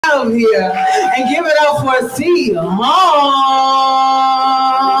out of here and give it up for C. Holmes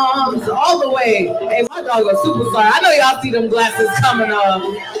all the way. Hey, my dog a superstar. I know y'all see them glasses coming up.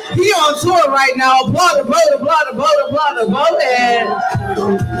 He on tour right now. Applaud the boat, applaud the boat, applaud the boat, and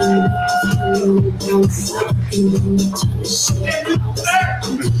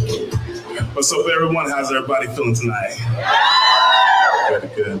what's up, everyone? How's everybody feeling tonight? Very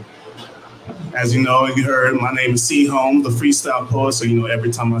good. As you know, you heard, my name is C. Holmes, the freestyle poet, so you know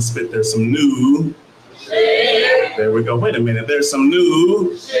every time I spit, there's some new. There we go. Wait a minute. There's some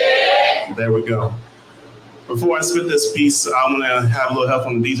new. There we go. Before I spit this piece, I'm going to have a little help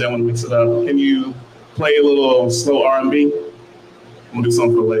from the DJ. I want to mix it up. Can you play a little slow R&B? I'm going to do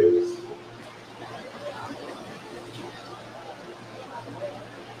something for the ladies.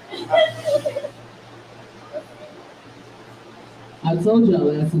 I told y'all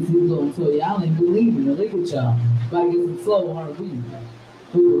last week he was on tour. Y'all ain't believing it. Look at y'all. About to get some slow R&B.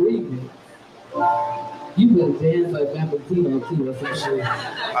 Who believe it? You better dance like Vampantino too or some shit.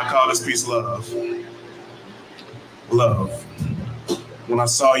 I call this piece Love. Love. When I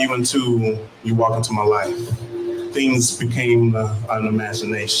saw you you walk into my life, things became an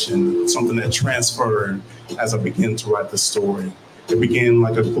imagination, something that transferred as I began to write the story. It began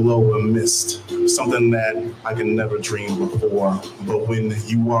like a glow of mist, something that I could never dream before. But when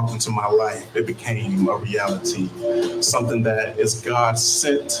you walked into my life, it became a reality, something that is God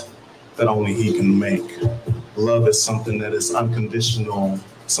sent, that only He can make. Love is something that is unconditional,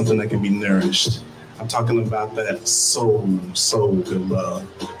 something that can be nourished. I'm talking about that soul good love,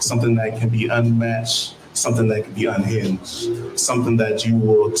 something that can be unmatched, something that can be unhinged, something that you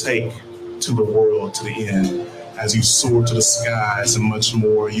will take to the world, to the end. As you soar to the skies and much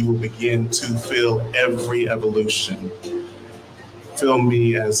more, you will begin to feel every evolution. Feel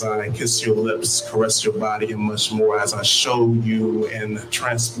me as I kiss your lips, caress your body, and much more as I show you and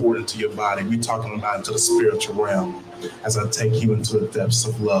transport into your body. We're talking about into the spiritual realm as I take you into the depths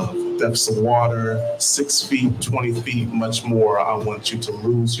of love, depths of water, 6 feet, 20 feet, much more. I want you to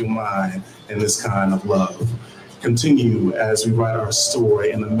lose your mind in this kind of love. Continue as we write our story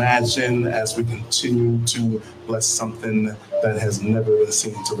and imagine as we continue to bless something that has never been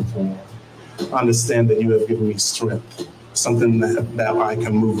seen before. Understand that you have given me strength, something that I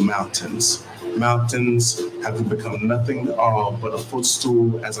can move mountains. Mountains have to become nothing at all but a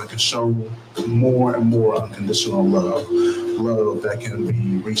footstool as I can show more and more unconditional love, love that can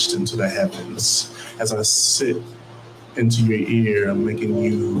be reached into the heavens. As I sit into your ear, making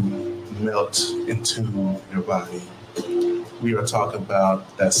you melt into your body. We are talking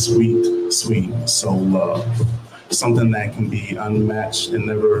about that sweet, sweet soul love. Something that can be unmatched and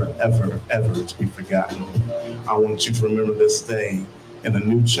never, ever, ever to be forgotten. I want you to remember this day and the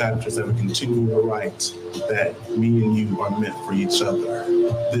new chapters that we continue to write, that me and you are meant for each other.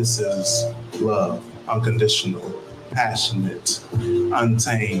 This is love, unconditional, passionate,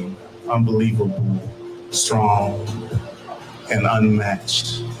 untamed, unbelievable, strong, and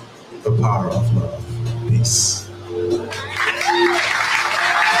unmatched. The power of love. Peace.